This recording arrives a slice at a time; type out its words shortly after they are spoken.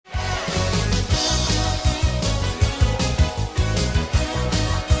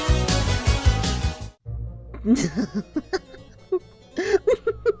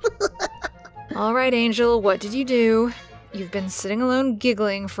All right, Angel, what did you do? You've been sitting alone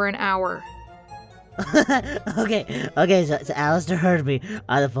giggling for an hour. Okay, so Alastor heard me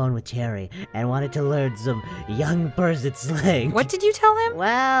on the phone with Terry and wanted to learn some young person slang. What did you tell him?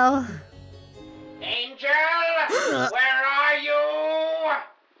 Well... Angel! Where are you?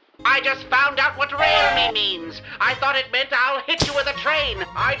 I just found out what rail me means. I thought it meant I'll hit you with a train.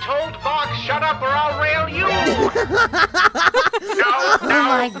 I told Bog, shut up or I'll rail you.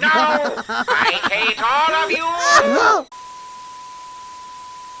 No! I hate all of you!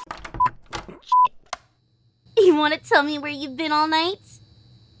 You want to tell me where you've been all night?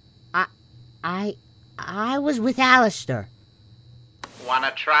 I was with Alastor.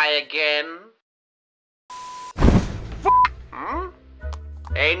 Wanna try again?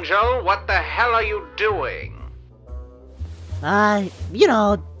 Angel, what the hell are you doing? You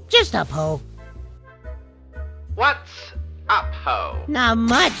know, just up, ho. What's up, ho? Not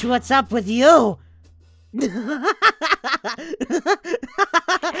much. What's up with you? Why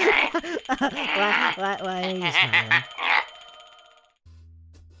are you smiling?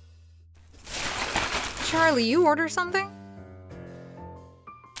 Charlie, you order something?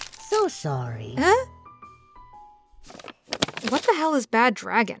 So sorry. Huh? What the hell is Bad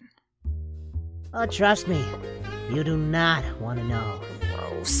Dragon? Oh, trust me. You do not want to know.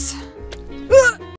 Gross.